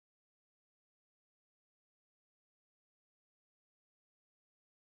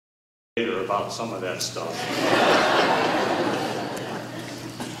later about some of that stuff.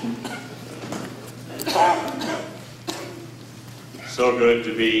 So good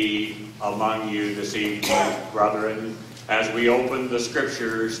to be among you this evening, brethren, as we open the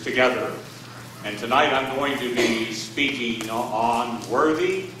scriptures together. And tonight I'm going to be speaking on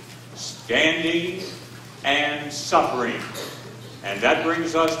worthy, standing, and suffering. And that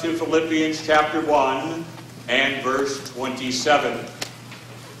brings us to Philippians chapter 1 and verse 27.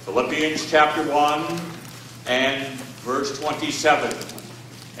 Philippians chapter 1 and verse 27.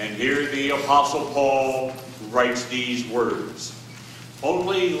 And here the Apostle Paul writes these words.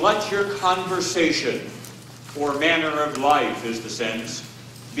 Only let your conversation, or manner of life is the sense,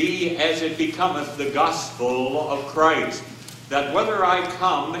 be as it becometh the gospel of Christ, that whether I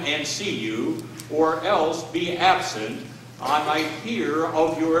come and see you, or else be absent, I might hear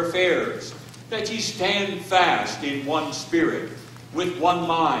of your affairs, that ye stand fast in one spirit, with one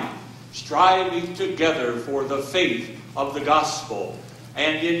mind, striving together for the faith of the gospel,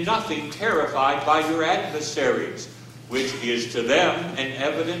 and in nothing terrified by your adversaries, which is to them an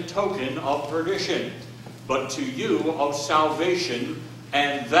evident token of perdition, but to you of salvation,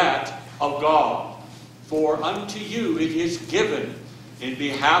 and that of God. For unto you it is given, in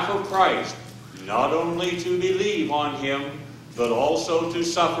behalf of Christ, not only to believe on him, but also to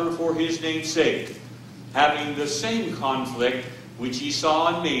suffer for his name's sake, having the same conflict which ye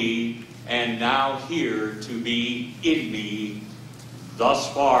saw in me, and now here to be in me.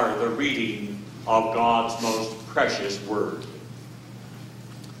 Thus far the reading of God's most precious word.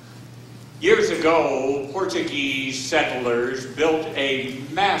 Years ago, Portuguese settlers built a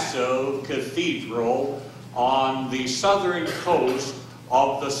massive cathedral on the southern coast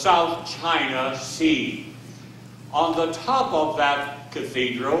of the South China Sea. On the top of that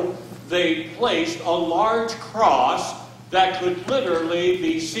cathedral, they placed a large cross that could literally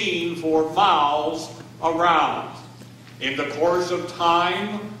be seen for miles around. In the course of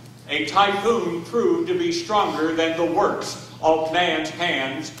time, a typhoon proved to be stronger than the works of man's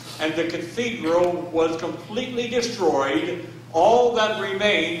hands, and the cathedral was completely destroyed. All that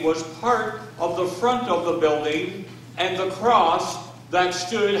remained was part of the front of the building and the cross that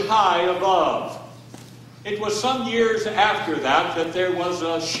stood high above. It was some years after that there was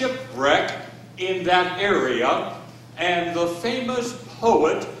a shipwreck in that area, and the famous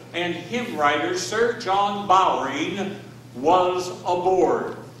poet and hymn writer Sir John Berean was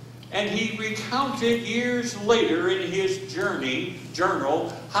aboard. And he recounted years later in his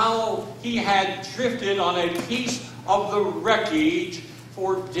journal how he had drifted on a piece of the wreckage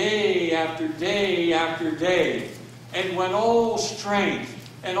for day after day after day. And when all strength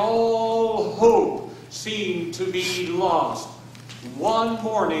and all hope seemed to be lost, one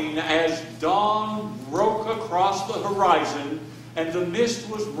morning as dawn broke across the horizon and the mist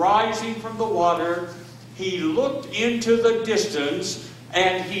was rising from the water, he looked into the distance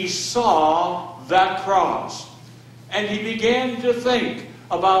and he saw that cross. And he began to think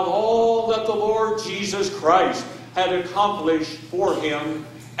about all that the Lord Jesus Christ had accomplished for him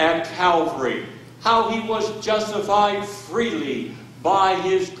at Calvary. How he was justified freely by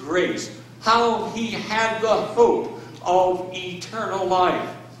his grace. How he had the hope of eternal life.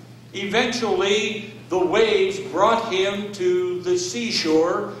 Eventually, the waves brought him to the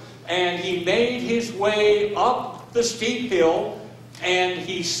seashore, and he made his way up the steep hill, and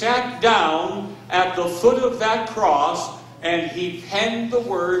he sat down at the foot of that cross, and he penned the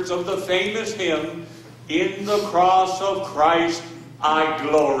words of the famous hymn, "In the cross of Christ I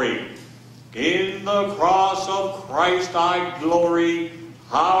glory. In the cross of Christ I glory,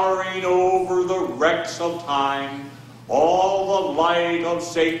 towering over the wrecks of time. All the light of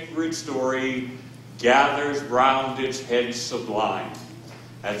sacred story gathers round its head sublime."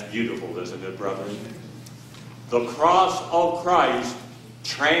 That's beautiful, isn't it, brethren? The cross of Christ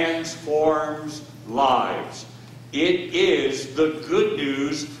transforms lives. It is the good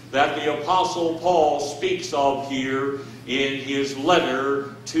news that the Apostle Paul speaks of here in his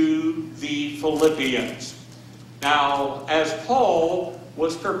letter to the Philippians. Now, as Paul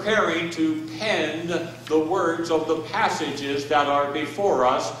was preparing to pen the words of the passages that are before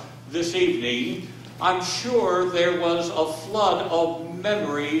us this evening, I'm sure there was a flood of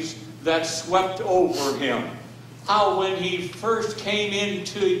memories that swept over him. How when he first came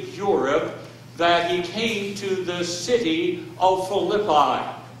into Europe, that he came to the city of Philippi,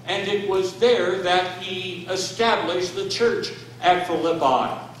 and it was there that he established the church at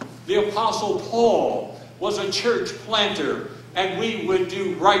Philippi. The Apostle Paul was a church planter, and we would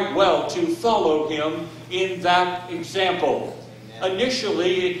do right well to follow him in that example.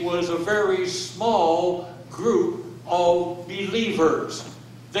 Initially, it was a very small group of believers.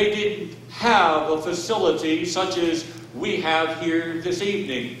 They didn't have a facility such as we have here this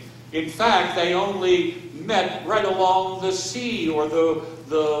evening. In fact, they only met right along the sea or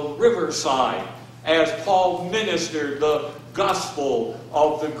the riverside as Paul ministered the gospel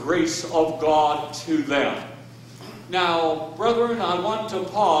of the grace of God to them. Now, brethren, I want to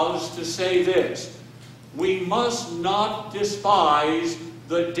pause to say this. We must not despise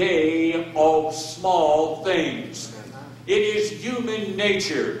the day of small things. It is human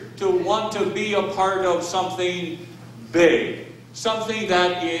nature to want to be a part of something big, something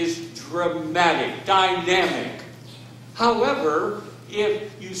that is dramatic, dynamic. However, if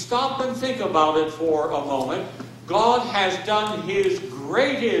you stop and think about it for a moment, God has done His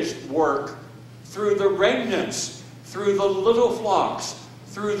greatest work through the remnants, through the little flocks,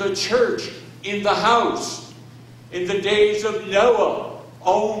 through the church, in the house. In the days of Noah,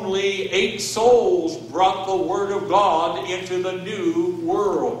 only 8 souls brought the Word of God into the new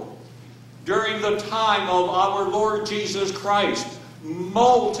world. During the time of our Lord Jesus Christ,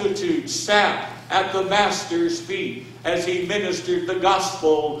 multitudes sat at the Master's feet as He ministered the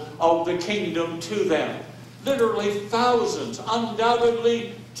gospel of the kingdom to them. Literally thousands,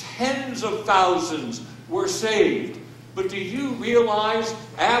 undoubtedly tens of thousands were saved. But do you realize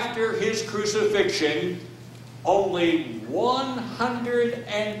after His crucifixion, only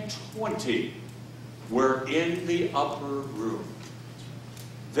 120 were in the upper room?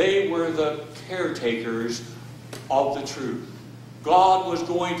 They were the caretakers of the truth. God was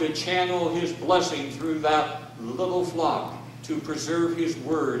going to channel His blessing through that little flock to preserve His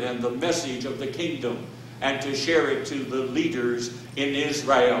word and the message of the kingdom and to share it to the leaders in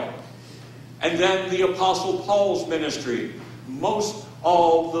Israel. And then the Apostle Paul's ministry. Most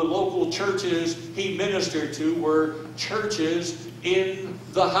of the local churches he ministered to were churches in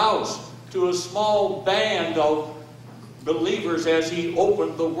the house, to a small band of believers as he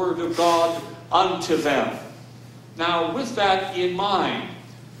opened the Word of God unto them. Now, with that in mind,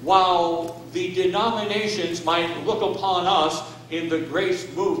 while the denominations might look upon us in the grace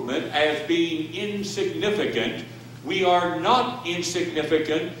movement as being insignificant, we are not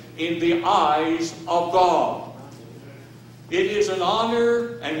insignificant in the eyes of God. It is an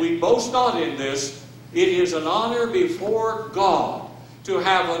honor, and we boast not in this, it is an honor before God to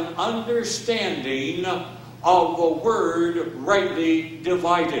have an understanding of the Word rightly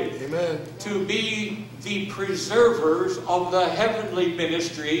divided. Amen. To be the preservers of the heavenly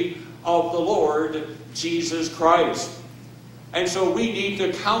ministry of the Lord Jesus Christ. And so we need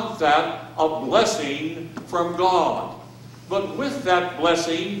to count that a blessing from God. But with that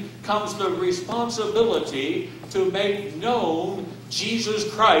blessing comes the responsibility to make known Jesus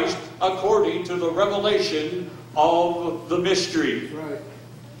Christ according to the revelation of the mystery. Right.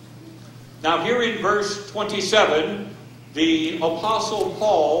 Now here in verse 27, the Apostle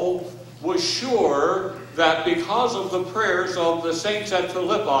Paul was sure that because of the prayers of the saints at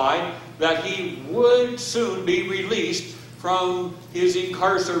Philippi, that he would soon be released from his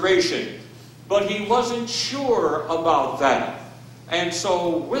incarceration. But he wasn't sure about that. And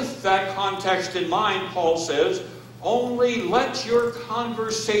so with that context in mind, Paul says, only let your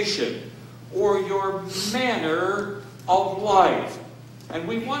conversation or your manner of life. And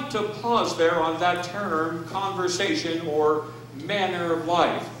we want to pause there on that term, conversation or manner of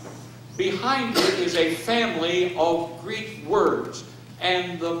life. Behind it is a family of Greek words.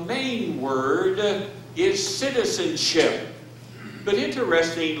 And the main word is citizenship. But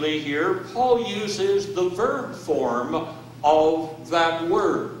interestingly here, Paul uses the verb form of that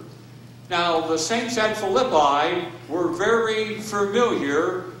word. Now, the saints at Philippi were very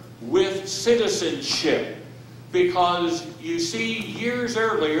familiar with citizenship because you see years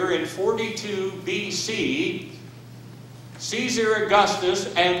earlier in 42 BC, Caesar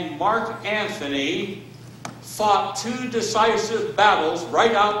Augustus and Mark Antony fought 2 decisive battles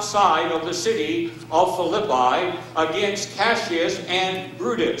right outside of the city of Philippi against Cassius and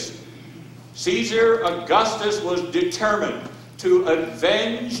Brutus. Caesar Augustus was determined to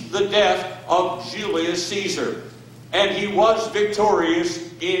avenge the death of Julius Caesar, and he was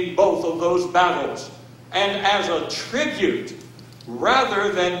victorious in both of those battles. And as a tribute,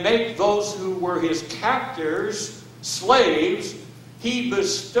 rather than make those who were his captors slaves, he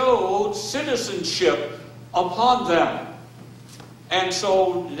bestowed citizenship upon them. And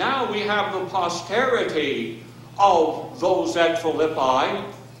so now we have the posterity of those at Philippi.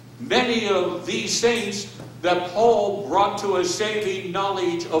 Many of these saints that Paul brought to a saving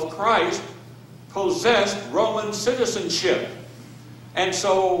knowledge of Christ possessed Roman citizenship. And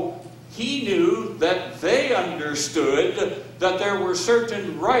so he knew that they understood that there were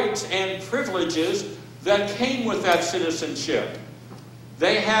certain rights and privileges that came with that citizenship.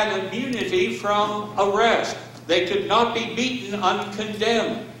 They had immunity from arrest. They could not be beaten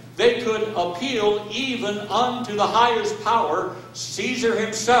uncondemned. They could appeal even unto the highest power, Caesar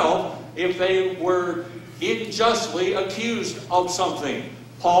himself, if they were unjustly accused of something.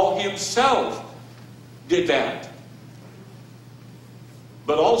 Paul himself did that.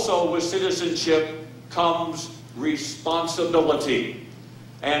 But also with citizenship comes responsibility.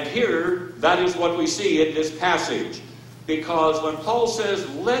 And here, that is what we see in this passage. Because when Paul says,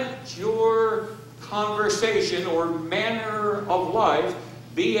 let your conversation or manner of life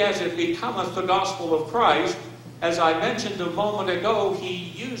be as it becometh the gospel of Christ, as I mentioned a moment ago, he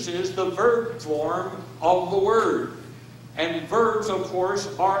uses the verb form of the word. And verbs, of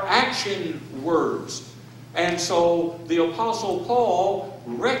course, are action words. And so the Apostle Paul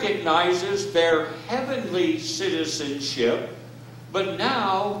recognizes their heavenly citizenship, but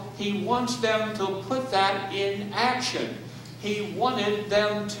now he wants them to put that in action. He wanted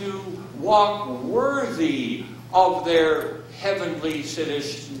them to walk worthy of their heavenly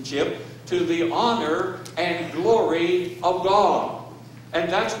citizenship to the honor and glory of God.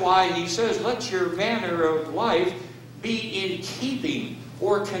 And that's why he says, let your manner of life be in keeping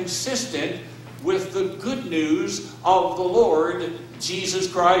or consistent with the good news of the Lord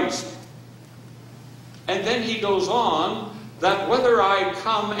Jesus Christ. And then he goes on, that whether I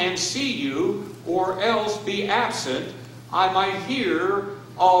come and see you or else be absent, I might hear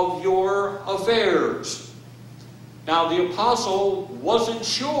of your affairs. Now the apostle wasn't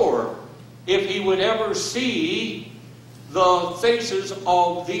sure if he would ever see the faces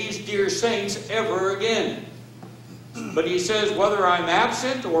of these dear saints ever again. But he says, whether I'm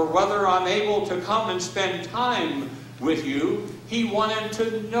absent or whether I'm able to come and spend time with you, he wanted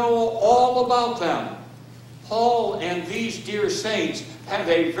to know all about them. Paul and these dear saints have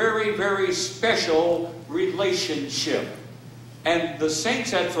a very, very special relationship. And the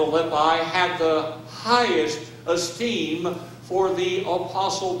saints at Philippi had the highest esteem for the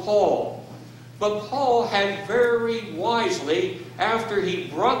Apostle Paul. But Paul had very wisely, after he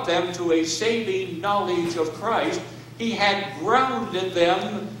brought them to a saving knowledge of Christ, he had grounded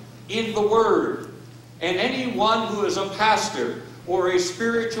them in the Word. And anyone who is a pastor or a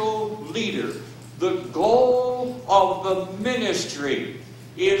spiritual leader, the goal of the ministry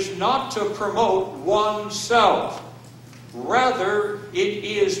is not to promote oneself. Rather, it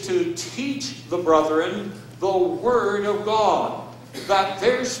is to teach the brethren the Word of God, that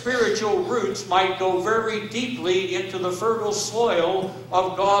their spiritual roots might go very deeply into the fertile soil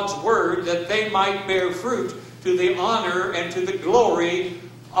of God's Word, that they might bear fruit to the honor and to the glory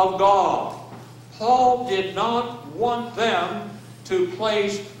of God. Paul did not want them to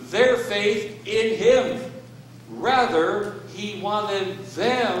place their faith in him. Rather, he wanted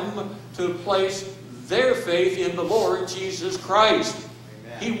them to place their faith in the Lord Jesus Christ.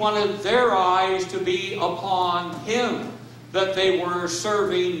 Amen. He wanted their eyes to be upon him, that they were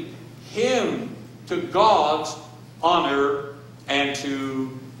serving him to God's honor and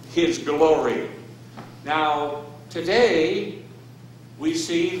to his glory. Now, today, we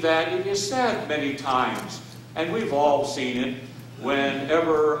see that it is said many times, and we've all seen it,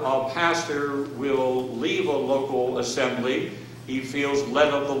 whenever a pastor will leave a local assembly, he feels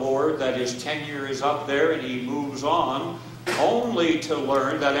led of the Lord that his tenure is up there and he moves on, only to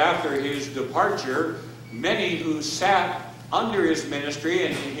learn that after his departure, many who sat under his ministry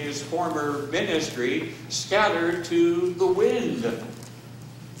and in his former ministry scattered to the wind.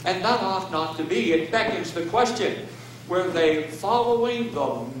 And that ought not to be. It beckons the question, were they following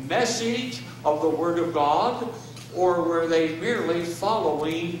the message of the Word of God, or were they merely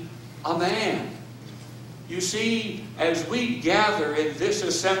following a man? You see, as we gather in this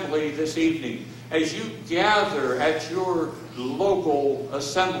assembly this evening, as you gather at your local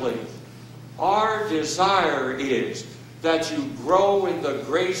assembly, our desire is that you grow in the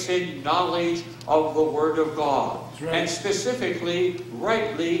grace and knowledge of the Word of God. Right. And specifically,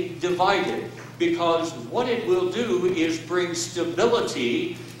 rightly divided. Because what it will do is bring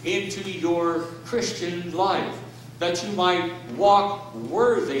stability into your Christian life, that you might walk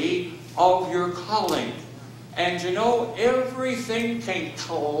worthy of your calling. And you know, everything can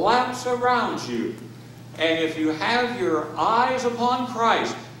collapse around you. And if you have your eyes upon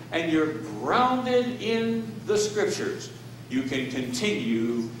Christ and you're grounded in the Scriptures, you can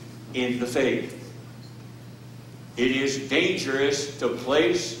continue in the faith. It is dangerous to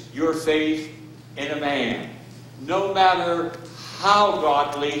place your faith in a man, no matter how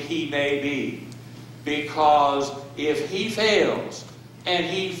godly he may be. Because if he fails and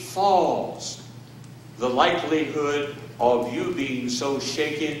he falls, the likelihood of you being so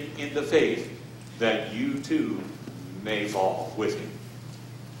shaken in the faith that you too may fall with him.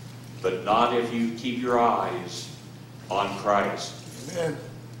 but not if you keep your eyes on Christ. Amen.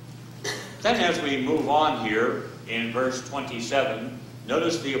 Then as we move on here in verse 27,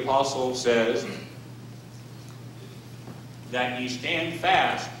 notice the apostle says that ye stand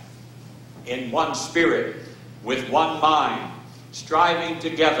fast in one spirit, with one mind, striving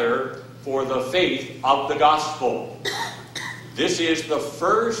together for the faith of the gospel. This is the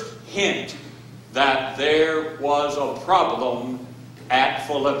first hint that there was a problem at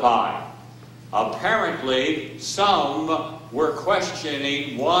Philippi. Apparently, some were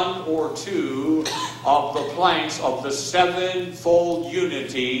questioning one or two of the planks of the sevenfold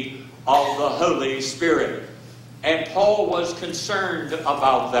unity of the Holy Spirit. And Paul was concerned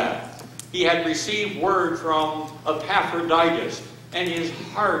about that. He had received word from Epaphroditus, and his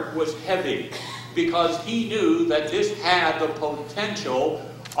heart was heavy because he knew that this had the potential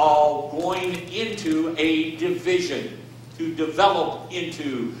of going into a division, to develop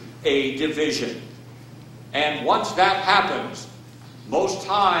into a division. And once that happens, most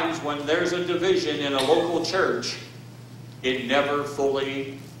times when there's a division in a local church, it never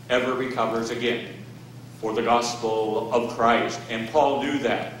fully ever recovers again for the gospel of Christ. And Paul knew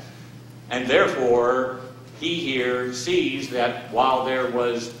that. And therefore, he here sees that while there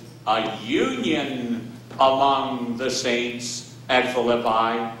was a union among the saints at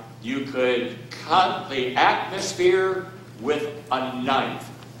Philippi, you could cut the atmosphere with a knife.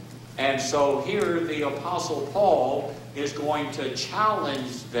 And so here the Apostle Paul is going to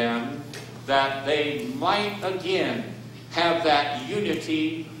challenge them that they might again have that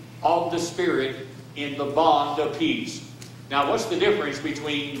unity of the Spirit in the bond of peace. Now, what's the difference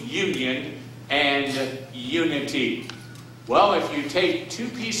between union and unity? Well, if you take two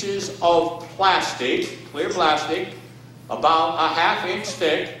pieces of plastic, clear plastic, about a ½ inch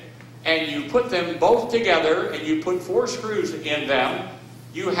thick, and you put them both together and you put 4 screws in them,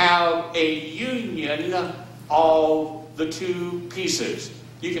 you have a union of the two pieces.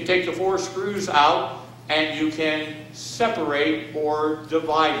 You can take the 4 screws out and you can separate or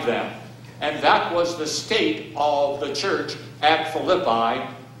divide them. And that was the state of the church at Philippi.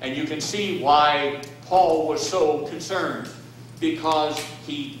 And you can see why Paul was so concerned, because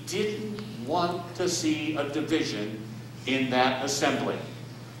he didn't want to see a division in that assembly.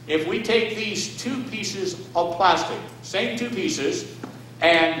 If we take these 2 pieces of plastic, same 2 pieces,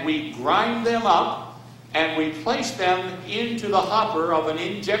 and we grind them up and we place them into the hopper of an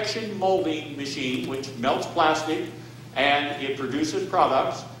injection molding machine, which melts plastic and it produces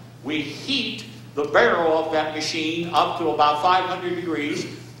products, we heat the barrel of that machine up to about 500 degrees.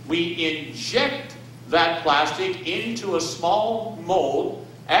 We inject that plastic into a small mold.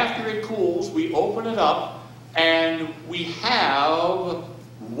 After it cools, we open it up and we have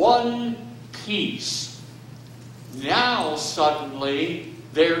one piece. Now suddenly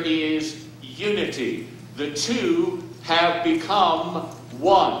there is unity. The two have become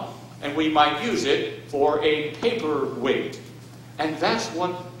one. And we might use it for a paperweight. And that's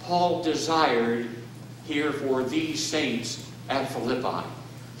what Paul desired here for these saints at Philippi.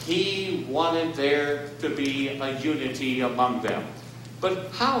 He wanted there to be a unity among them. But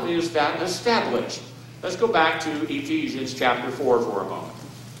how is that established? Let's go back to Ephesians chapter 4 for a moment.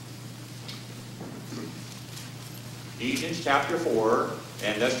 Ephesians chapter 4,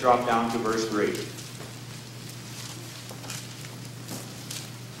 and let's drop down to verse 3.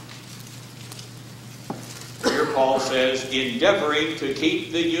 Here Paul says, endeavoring to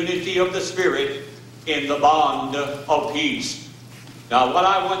keep the unity of the Spirit in the bond of peace. Now what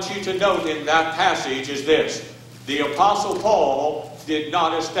I want you to note in that passage is this. The Apostle Paul did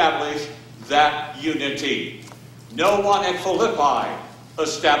not establish that unity. No one at Philippi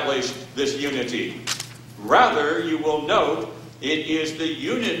established this unity. Rather, you will note, it is the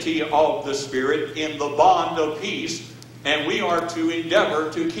unity of the Spirit in the bond of peace, and we are to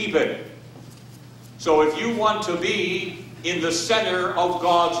endeavor to keep it. So if you want to be in the center of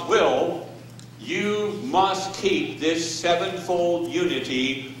God's will, you must keep this sevenfold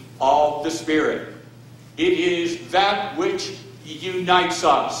unity of the Spirit. It is that which unites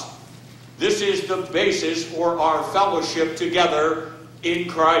us. This is the basis for our fellowship together in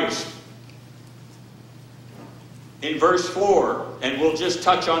Christ. In verse 4, and we'll just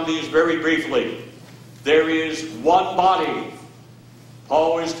touch on these very briefly, there is one body.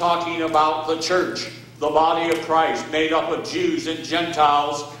 Paul is talking about the church, the body of Christ, made up of Jews and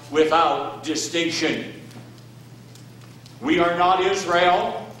Gentiles without distinction. We are not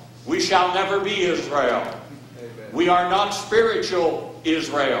Israel. We shall never be Israel. Amen. We are not spiritual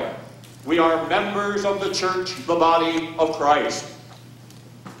Israel. We are members of the church, the body of Christ.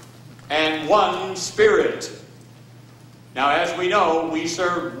 And one Spirit. Now, as we know, we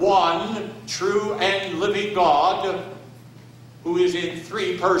serve one true and living God who is in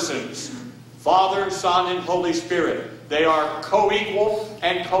three persons: Father, Son, and Holy Spirit. They are co-equal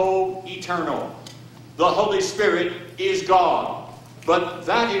and co-eternal. The Holy Spirit is God. But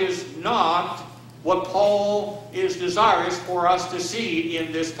that is not what Paul is desirous for us to see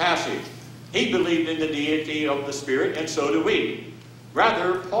in this passage. He believed in the deity of the Spirit, and so do we.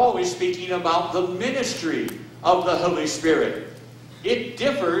 Rather, Paul is speaking about the ministry of the Holy Spirit. It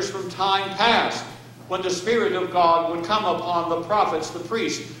differs from time past, when the Spirit of God would come upon the prophets, the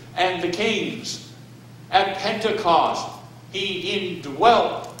priests, and the kings. At Pentecost, He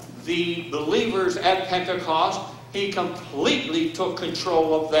indwelt the believers at Pentecost. He completely took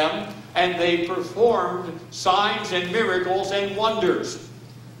control of them, and they performed signs and miracles and wonders.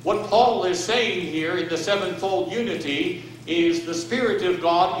 What Paul is saying here in the sevenfold unity is the Spirit of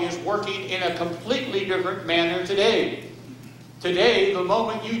God is working in a completely different manner today. Today, the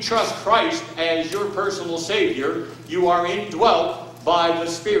moment you trust Christ as your personal Savior, you are indwelt by the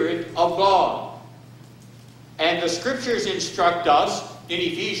Spirit of God. And the Scriptures instruct us in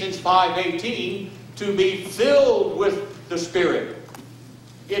Ephesians 5:18 to be filled with the Spirit.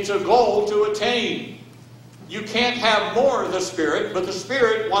 It's a goal to attain. You can't have more of the Spirit, but the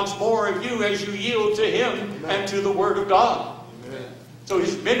Spirit wants more of you as you yield to Him and to the Word of God. Amen. So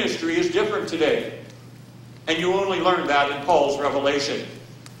His ministry is different today. And you only learn that in Paul's revelation.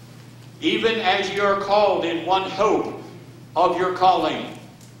 Even as you are called in one hope of your calling.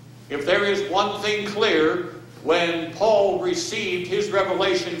 If there is one thing clear, when Paul received his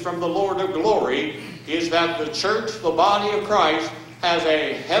revelation from the Lord of glory, is that the church, the body of Christ, has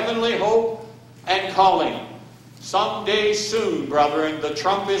a heavenly hope and calling. Someday soon, brethren, the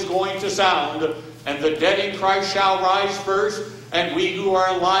trump is going to sound, and the dead in Christ shall rise first, and we who are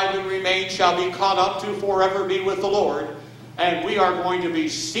alive and remain shall be caught up to forever be with the Lord. And we are going to be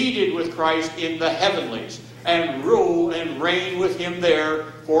seated with Christ in the heavenlies, and rule and reign with Him there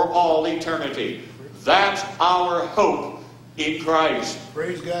for all eternity. That's our hope in Christ.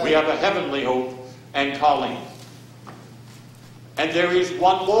 Praise God. We have a heavenly hope and calling. And there is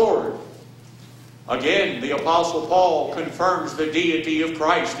one Lord. Again, the Apostle Paul confirms the deity of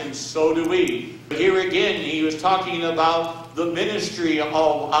Christ, and so do we. But here again, he was talking about the ministry of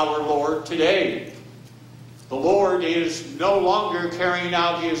our Lord today. The Lord is no longer carrying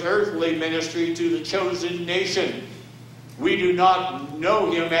out His earthly ministry to the chosen nation. We do not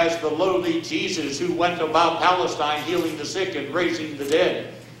know Him as the lowly Jesus who went about Palestine healing the sick and raising the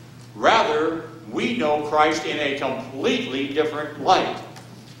dead. Rather, we know Christ in a completely different light.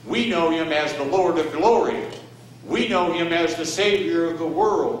 We know Him as the Lord of glory. We know Him as the Savior of the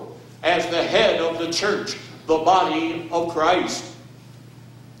world, as the head of the church, the body of Christ.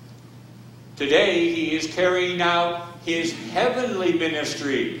 Today, He is carrying out His heavenly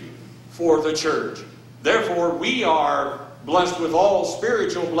ministry for the church. Therefore, we are blessed with all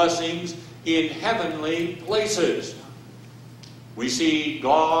spiritual blessings in heavenly places. We see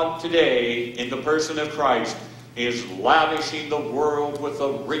God today, in the person of Christ, is lavishing the world with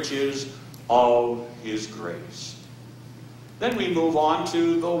the riches of His grace. Then we move on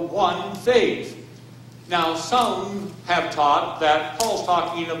to the one faith. Now, some have taught that Paul's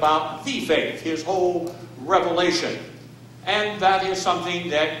talking about the faith, his whole revelation. And that is something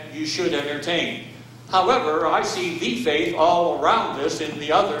that you should entertain. However, I see the faith all around us in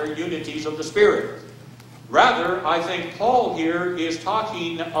the other unities of the Spirit. Rather, I think Paul here is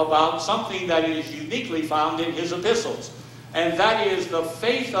talking about something that is uniquely found in his epistles. And that is the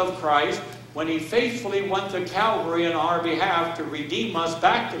faith of Christ when He faithfully went to Calvary on our behalf to redeem us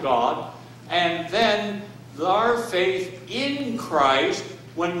back to God. And then our faith in Christ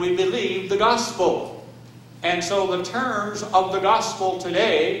when we believe the gospel. And so the terms of the gospel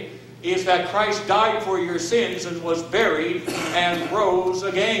today is that Christ died for your sins and was buried and rose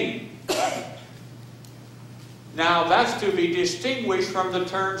again. Now, that's to be distinguished from the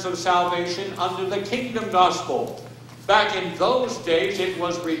terms of salvation under the kingdom gospel. Back in those days, it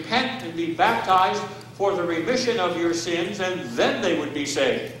was repent and be baptized for the remission of your sins, and then they would be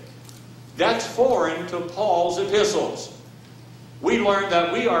saved. That's foreign to Paul's epistles. We learn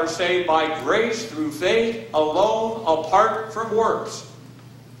that we are saved by grace through faith alone, apart from works.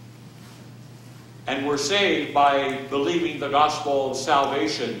 And we're saved by believing the gospel of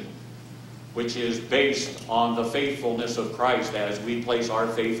salvation, which is based on the faithfulness of Christ as we place our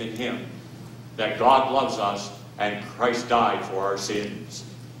faith in Him. That God loves us and Christ died for our sins.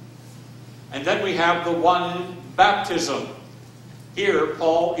 And then we have the one baptism. Here,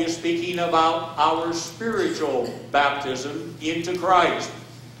 Paul is speaking about our spiritual baptism into Christ.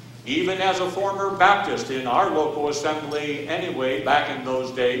 Even as a former Baptist in our local assembly anyway, back in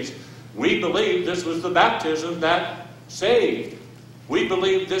those days, we believed this was the baptism that saved. We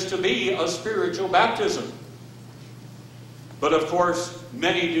believed this to be a spiritual baptism. But of course,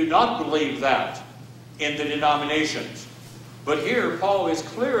 many do not believe that in the denominations. But here, Paul is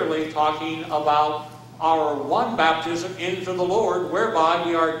clearly talking about our one baptism into the Lord, whereby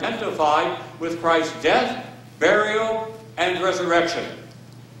we are identified with Christ's death, burial, and resurrection.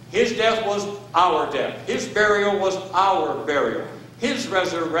 His death was our death. His burial was our burial. His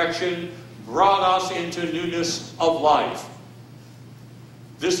resurrection brought us into newness of life.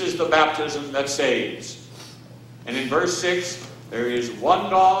 This is the baptism that saves. And in verse 6, there is one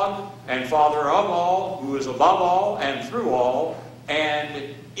God and Father of all, who is above all and through all,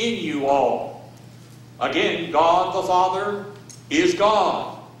 and in you all. Again, God the Father is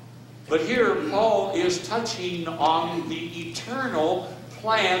God. But here Paul is touching on the eternal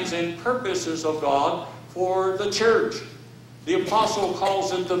plans and purposes of God for the church. The apostle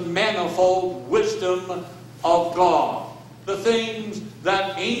calls it the manifold wisdom of God. The things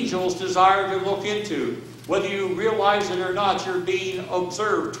that angels desire to look into. Whether you realize it or not, you're being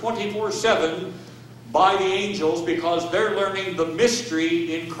observed 24/7 by the angels because they're learning the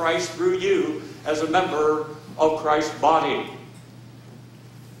mystery in Christ through you as a member of Christ's body.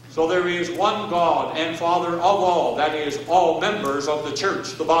 So there is one God and Father of all, that is, all members of the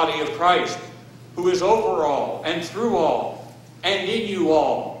church, the body of Christ, who is over all and through all and in you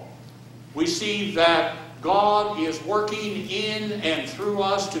all. We see that God is working in and through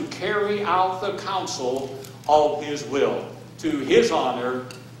us to carry out the counsel of His will, to His honor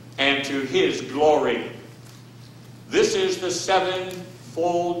and to His glory. This is the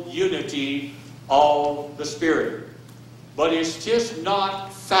sevenfold unity of the Spirit. But it's just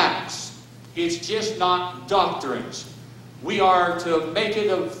not facts. It's just not doctrines. We are to make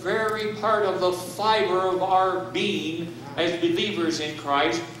it a very part of the fiber of our being as believers in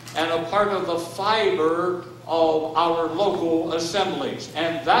Christ, and a part of the fiber of our local assemblies.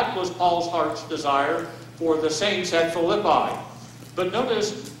 And that was Paul's heart's desire for the saints at Philippi. But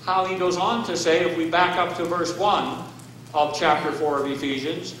notice how he goes on to say, if we back up to verse 1 of chapter 4 of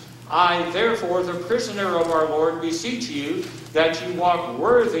Ephesians, I, therefore, the prisoner of our Lord, beseech you that you walk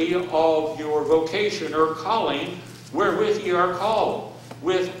worthy of your vocation or calling wherewith ye are called,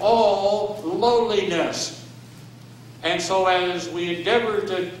 with all lowliness. And so as we endeavor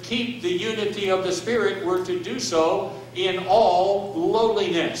to keep the unity of the Spirit, we're to do so in all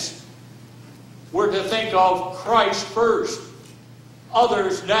lowliness. We're to think of Christ first,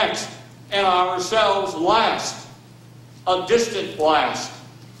 others next, and ourselves last, a distant last.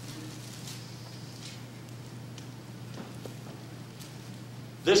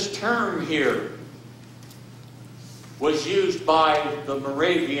 This term here was used by the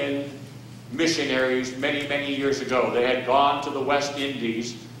Moravian missionaries many, many years ago. They had gone to the West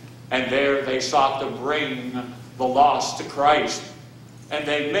Indies, and there they sought to bring the lost to Christ. And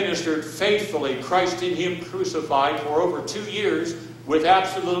they ministered faithfully, Christ in Him crucified, for over 2 years with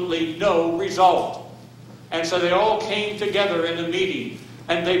absolutely no result. And so they all came together in a meeting,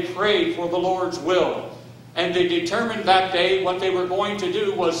 and they prayed for the Lord's will. And they determined that day what they were going to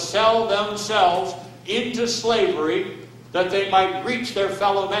do was sell themselves into slavery that they might reach their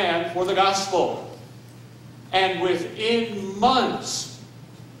fellow man for the gospel. And within months,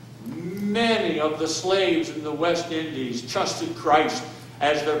 many of the slaves in the West Indies trusted Christ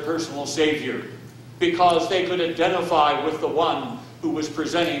as their personal Savior because they could identify with the one who was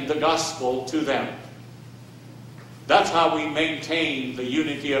presenting the gospel to them. That's how we maintain the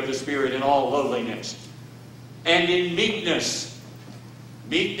unity of the Spirit in all lowliness. And in meekness.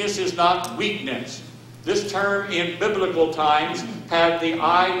 Meekness is not weakness. This term in biblical times had the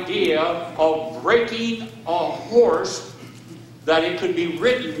idea of breaking a horse, that it could be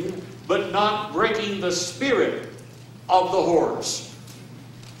ridden, but not breaking the spirit of the horse.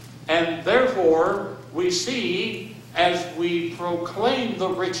 And therefore, we see, as we proclaim the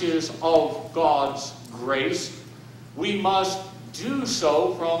riches of God's grace, we must do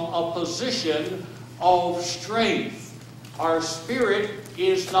so from a position of strength. Our spirit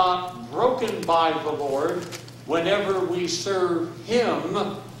is not broken by the Lord whenever we serve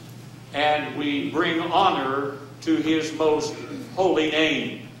Him and we bring honor to His most holy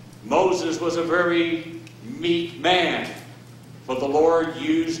name. Moses was a very meek man, but the Lord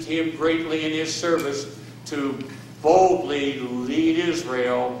used him greatly in His service to boldly lead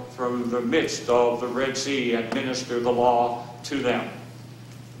Israel through the midst of the Red Sea and minister the law to them.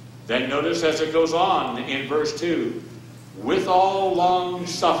 Then notice as it goes on in verse 2, with all long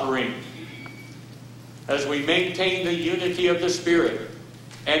suffering, as we maintain the unity of the Spirit,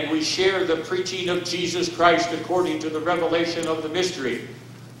 and we share the preaching of Jesus Christ according to the revelation of the mystery,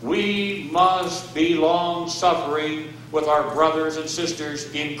 we must be long-suffering with our brothers and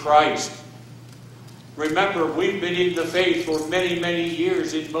sisters in Christ. Remember, we've been in the faith for many, many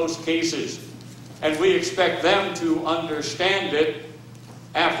years in most cases, and we expect them to understand it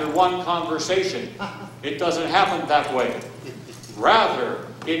after one conversation. It doesn't happen that way. Rather,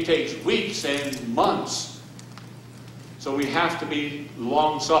 it takes weeks and months. So we have to be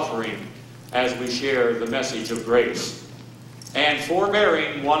long-suffering as we share the message of grace, and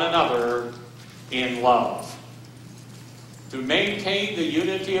forbearing one another in love. To maintain the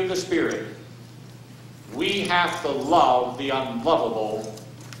unity of the Spirit, we have to love the unlovable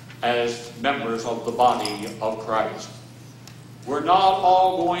as members of the body of Christ. We're not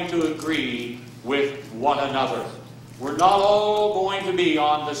all going to agree with one another. We're not all going to be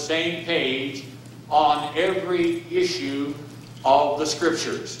on the same page on every issue of the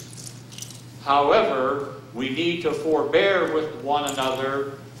Scriptures. However, we need to forbear with one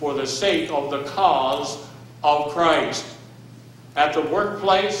another for the sake of the cause of Christ. At the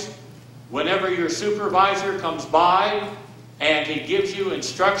workplace, whenever your supervisor comes by and he gives you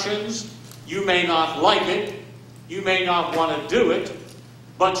instructions, you may not like it, you may not want to do it,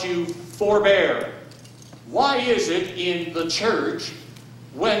 but you forbear. Why is it in the church,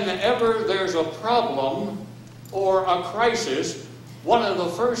 whenever there's a problem or a crisis, one of the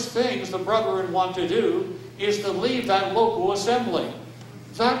first things the brethren want to do is to leave that local assembly?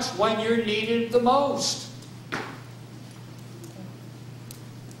 That's when you're needed the most.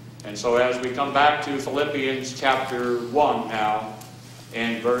 And so as we come back to Philippians chapter 1 now,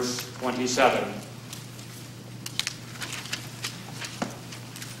 and verse 27,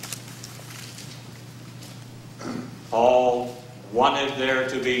 Paul wanted there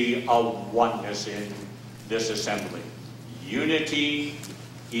to be a oneness in this assembly. Unity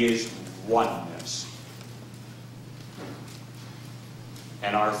is oneness.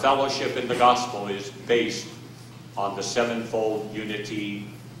 And our fellowship in the gospel is based on the sevenfold unity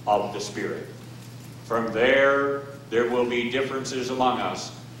of the Spirit. From there will be differences among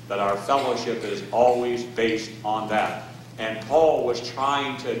us, but our fellowship is always based on that. And Paul was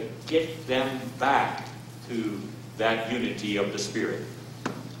trying to get them back to that unity of the Spirit,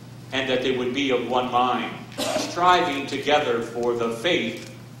 and that they would be of one mind, striving together for the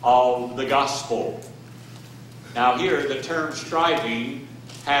faith of the gospel. Now here, the term striving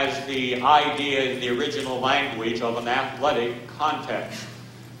has the idea in the original language of an athletic context.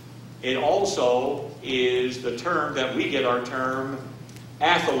 It also is the term that we get our term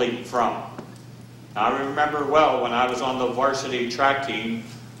athlete from. Now, I remember well when I was on the varsity track team,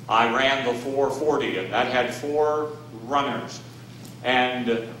 I ran the 440, and that had 4 runners. And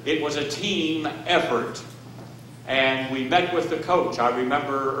it was a team effort. And we met with the coach. I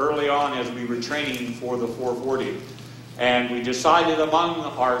remember early on as we were training for the 440. And we decided among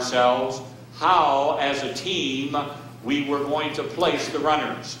ourselves how, as a team, we were going to place the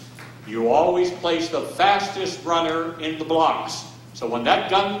runners. You always place the fastest runner in the blocks. So when that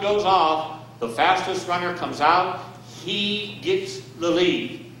gun goes off, the fastest runner comes out, he gets the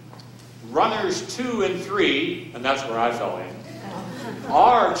lead. Runners 2 and 3, and that's where I fell in,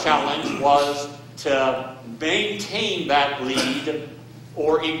 our challenge was to maintain that lead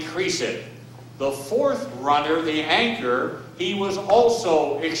or increase it. The 4th runner, the anchor, he was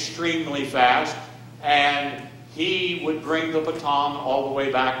also extremely fast, and he would bring the baton all the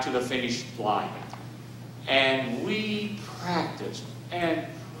way back to the finish line. And we practiced and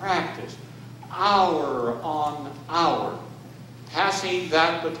practiced, hour on hour, passing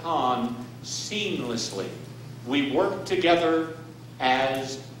that baton seamlessly. We worked together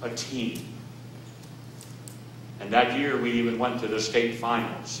as a team. And that year we even went to the state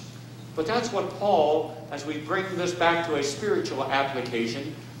finals. But that's what Paul, as we bring this back to a spiritual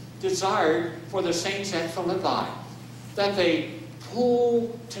application, desired for the saints at Philippi. That they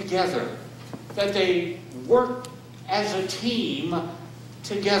pull together. That they work as a team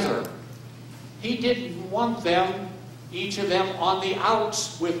together. He didn't want them, each of them, on the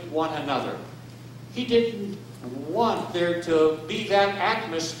outs with one another. He didn't want there to be that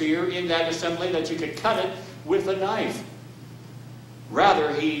atmosphere in that assembly that you could cut it with a knife.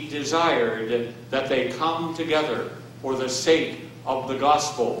 Rather, he desired that they come together for the sake of the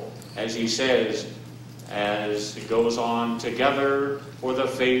gospel, as he says, as it goes on, together for the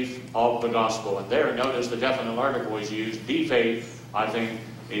faith of the gospel. And there, notice the definite article is used. The faith, I think,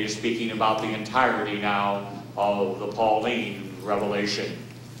 is speaking about the entirety now of the Pauline revelation.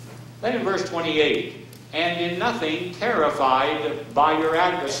 Then in verse 28, and in nothing terrified by your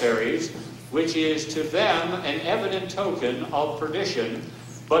adversaries, which is to them an evident token of perdition,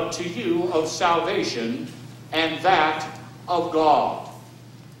 but to you of salvation, and that of God.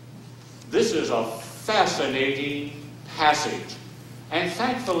 This is a fascinating passage. And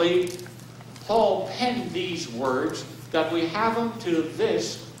thankfully, Paul penned these words that we have them to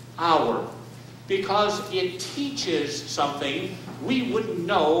this hour, because it teaches something we wouldn't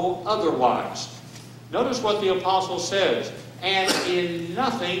know otherwise. Notice what the apostle says, and in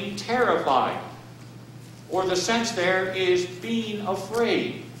nothing terrified. Or the sense there is being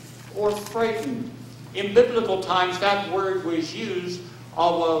afraid or frightened. In biblical times, that word was used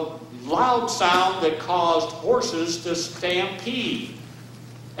of a loud sound that caused horses to stampede.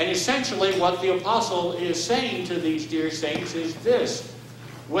 And essentially what the apostle is saying to these dear saints is this: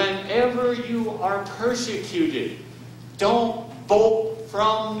 whenever you are persecuted, don't bolt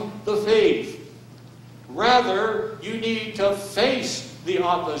from the faith. Rather, you need to face the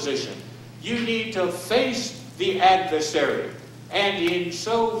opposition. You need to face the adversary. And in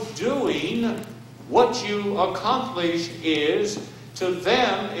so doing, what you accomplish is, to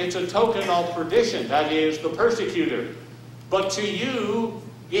them, it's a token of perdition, that is, the persecutor. But to you,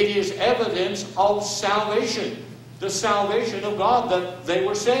 it is evidence of salvation, the salvation of God, that they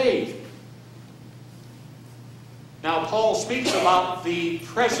were saved. Now, Paul speaks about the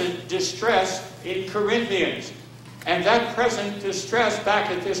present distress in Corinthians. And that present distress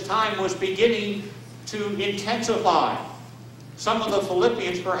back at this time was beginning to intensify. Some of the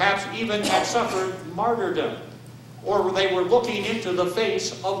Philippians perhaps even had suffered martyrdom, or they were looking into the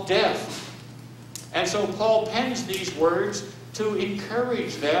face of death. And so Paul pens these words to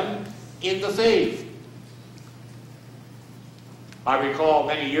encourage them in the faith. I recall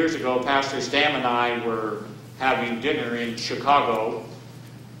many years ago, Pastor Stam and I were having dinner in Chicago,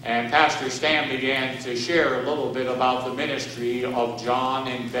 and Pastor Stam began to share a little bit about the ministry of John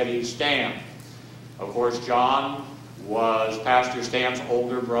and Betty Stam. Of course, John was Pastor Stam's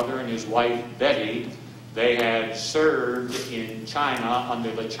older brother, and his wife Betty, they had served in China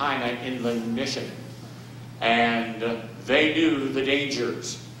under the China Inland Mission. And they knew the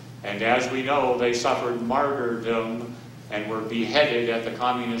dangers. And as we know, they suffered martyrdom and were beheaded at the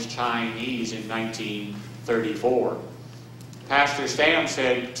Communist Chinese in 1934. Pastor Stam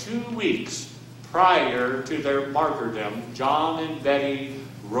said 2 weeks prior to their martyrdom, John and Betty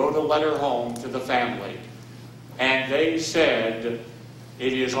wrote a letter home to the family. And they said,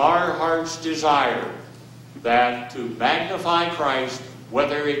 "It is our heart's desire that to magnify Christ,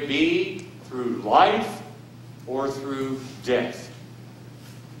 whether it be through life or through death."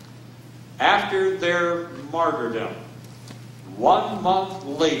 After their martyrdom, 1 month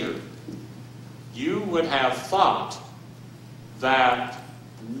later, you would have thought that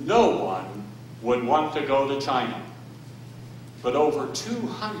no one would want to go to China. But over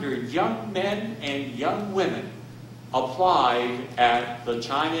 200 young men and young women applied at the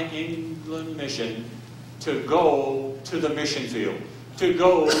China Inland Mission to go to the mission field, to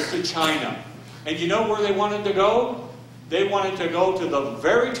go to China. And you know where they wanted to go? They wanted to go to the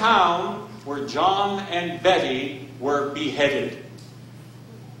very town where John and Betty were beheaded.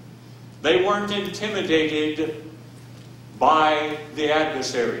 They weren't intimidated by the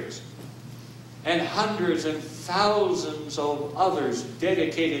adversaries. And hundreds and thousands of others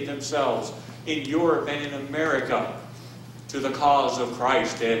dedicated themselves in Europe and in America to the cause of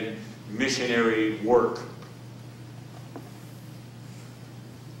Christ and missionary work.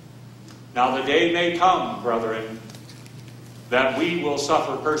 Now the day may come, brethren, that we will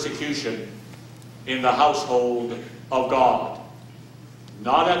suffer persecution in the household of God.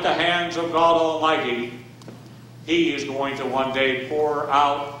 Not at the hands of God Almighty. He is going to one day pour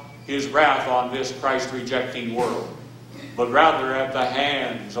out His wrath on this Christ-rejecting world, but rather at the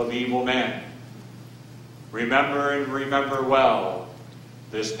hands of evil men. Remember, and remember well,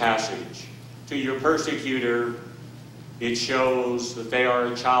 this passage. To your persecutor, it shows that they are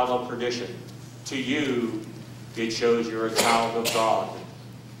a child of perdition. To you, it shows you're a child of God.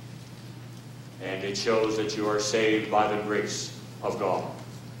 And it shows that you are saved by the grace of God.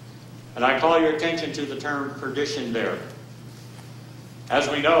 And I call your attention to the term perdition there. As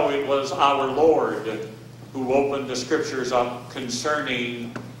we know, it was our Lord who opened the Scriptures up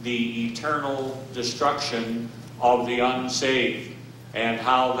concerning the eternal destruction of the unsaved and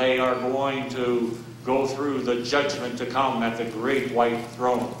how they are going to go through the judgment to come at the great white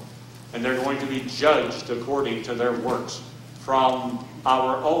throne. And they're going to be judged according to their works. From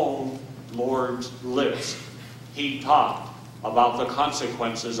our own Lord's lips, He taught about the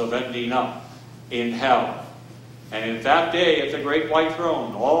consequences of ending up in hell. And in that day, at the great white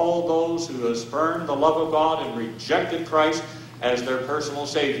throne, all those who have spurned the love of God and rejected Christ as their personal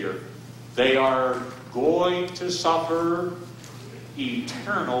Savior, they are going to suffer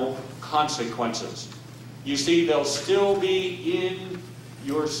eternal consequences. You see, they'll still be in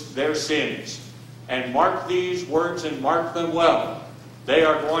their sins. And mark these words and mark them well. They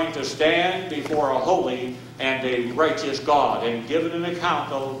are going to stand before a holy and a righteous God and give an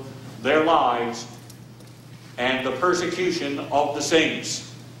account of their lives and the persecution of the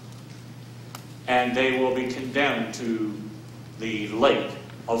saints. And they will be condemned to the lake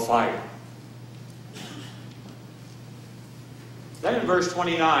of fire. Then in verse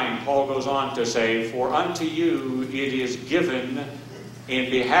 29, Paul goes on to say, "For unto you it is given in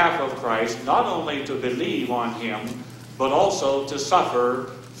behalf of Christ, not only to believe on him, but also to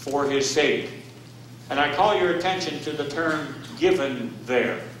suffer for his sake." And I call your attention to the term "given"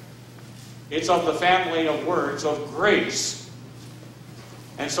 there. It's of the family of words of grace.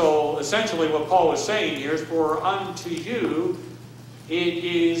 And so essentially what Paul is saying here is, for unto you it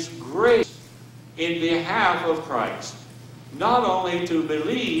is grace in behalf of Christ, not only to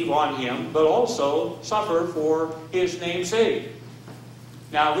believe on him, but also suffer for his name's sake.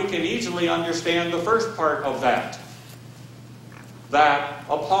 Now we can easily understand the first part of that. That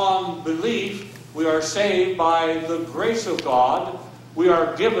upon belief we are saved by the grace of God. We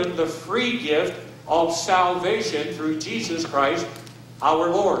are given the free gift of salvation through Jesus Christ our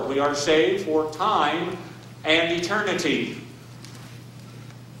Lord. We are saved for time and eternity.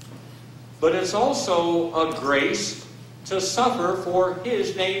 But it's also a grace to suffer for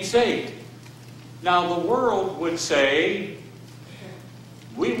his name's sake. Now the world would say,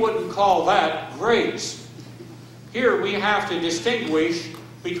 we wouldn't call that grace. Here we have to distinguish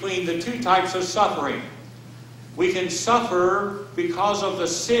between the two types of suffering. We can suffer because of the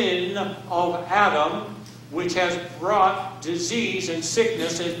sin of Adam, which has brought disease and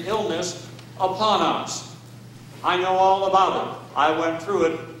sickness and illness upon us. I know all about it. I went through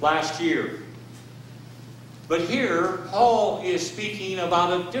it last year. But here, Paul is speaking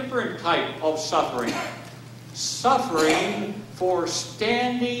about a different type of suffering. Suffering for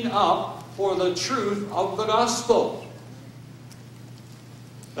standing up for the truth of the gospel.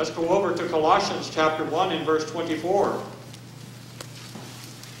 Let's go over to Colossians chapter 1 and verse 24.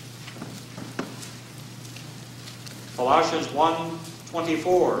 Colossians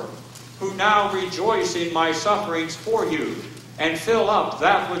 1:24. "Who now rejoice in my sufferings for you, and fill up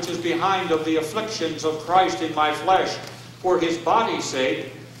that which is behind of the afflictions of Christ in my flesh, for his body's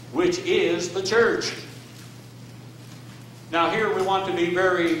sake, which is the church." Now here we want to be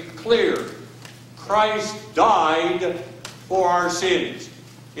very clear. Christ died for our sins.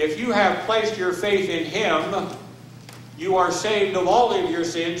 If you have placed your faith in him, you are saved of all of your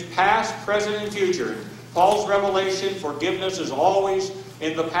sins, past, present, and future. Paul's revelation, forgiveness, is always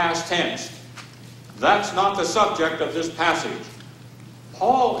in the past tense. That's not the subject of this passage.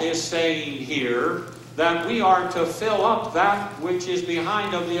 Paul is saying here that we are to fill up that which is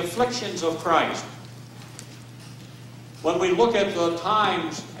behind of the afflictions of Christ. When we look at the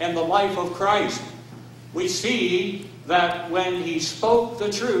times and the life of Christ, we see that when he spoke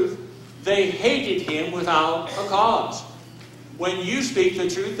the truth, they hated him without a cause. When you speak the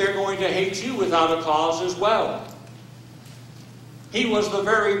truth, they're going to hate you without a cause as well. He was the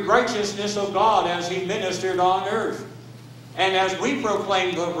very righteousness of God as he ministered on earth. And as we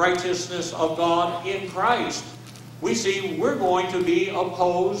proclaim the righteousness of God in Christ, we see we're going to be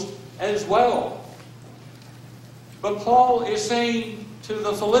opposed as well. But Paul is saying to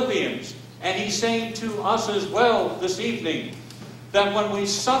the Philippians, and he's saying to us as well this evening, that when we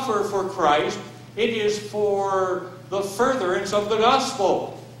suffer for Christ, it is for the furtherance of the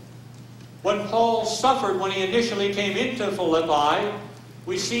gospel. When Paul suffered when he initially came into Philippi,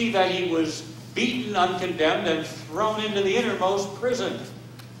 we see that he was beaten, uncondemned, and thrown into the innermost prison.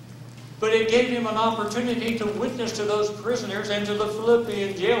 But it gave him an opportunity to witness to those prisoners and to the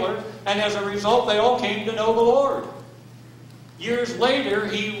Philippian jailer, and as a result they all came to know the Lord. Years later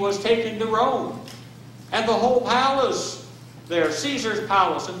he was taken to Rome, and the whole palace there, Caesar's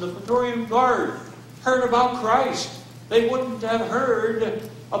palace and the Praetorian Guard, heard about Christ. They wouldn't have heard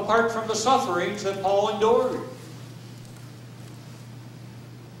apart from the sufferings that Paul endured.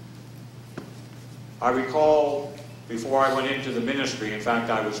 I recall before I went into the ministry, in fact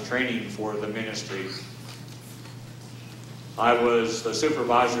I was training for the ministry, I was the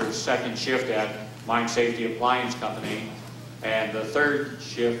supervisor's second shift at Mine Safety Appliance Company, and the third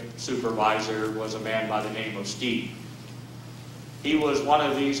shift supervisor was a man by the name of Steve. He was one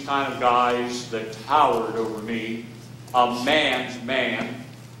of these kind of guys that towered over me, a man's man.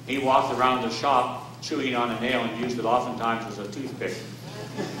 He walked around the shop chewing on a nail and used it oftentimes as a toothpick.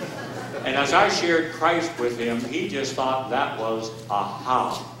 And as I shared Christ with him, he just thought that was a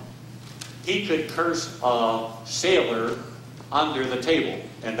how. He could curse a sailor under the table,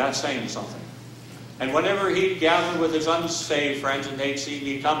 and that's saying something. And whenever he'd gather with his unsaved friends and they'd see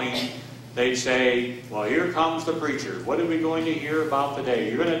me coming, they'd say, well, here comes the preacher. What are we going to hear about today?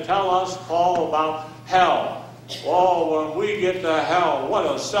 You're going to tell us, Paul, about hell. Oh, when we get to hell, what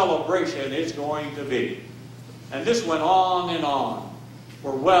a celebration it's going to be. And this went on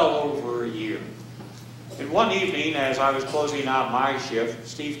for well over a year. And one evening, as I was closing out my shift,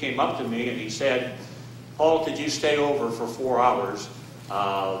 Steve came up to me and he said, Paul, could you stay over for 4 hours?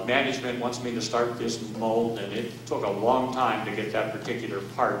 Management wants me to start this mold, and it took a long time to get that particular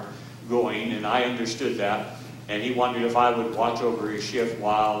part going, and I understood that. And he wondered if I would watch over his shift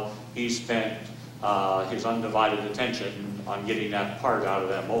while he spent his undivided attention on getting that part out of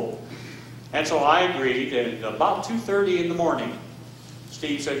that mold. And so I agreed, and about 2:30 in the morning,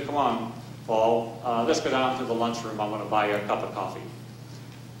 Steve said, come on, Paul, let's go down to the lunchroom. I'm going to buy you a cup of coffee.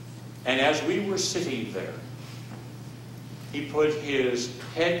 And as we were sitting there, he put his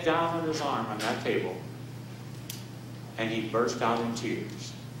head down on his arm on that table, and he burst out in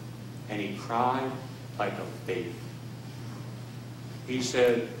tears, and he cried like a baby. He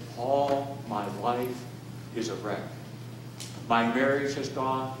said, Paul, my life is a wreck. My marriage has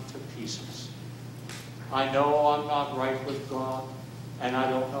gone to pieces. I know I'm not right with God, and I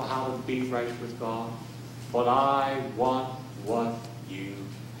don't know how to be right with God, but I want what you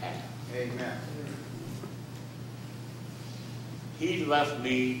have. Amen. He left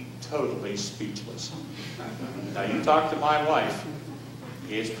me totally speechless. Now, you talk to my wife.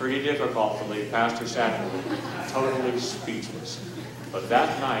 It's pretty difficult to leave Pastor Sadler totally speechless. But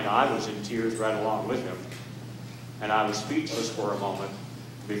that night, I was in tears right along with him. And I was speechless for a moment.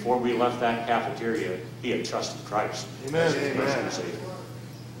 Before we left that cafeteria, he had trusted Christ. Amen. Amen.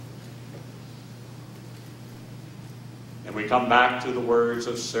 And we come back to the words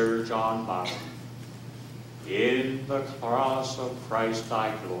of Sir John Bowden. In the cross of Christ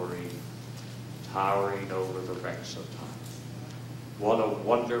thy glory, towering over the wrecks of time. What a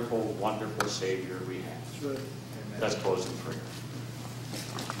wonderful, wonderful Savior we have. Right. Let's close in prayer.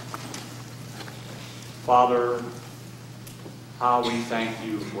 Father, how we thank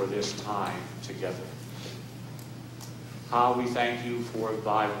you for this time together. How we thank you for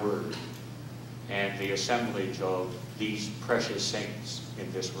thy word and the assemblage of these precious saints in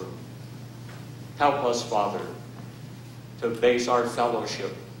this room. Help us, Father, to base our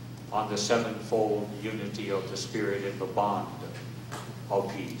fellowship on the sevenfold unity of the Spirit in the bond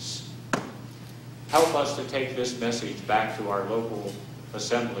of peace. Help us to take this message back to our local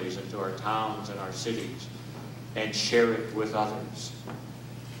assemblies and to our towns and our cities and share it with others,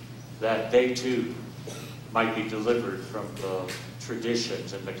 that they too might be delivered from the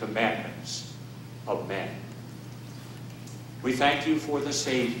traditions and the commandments of men. We thank you for the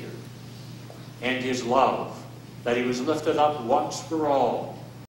Savior and his love, that he was lifted up once for all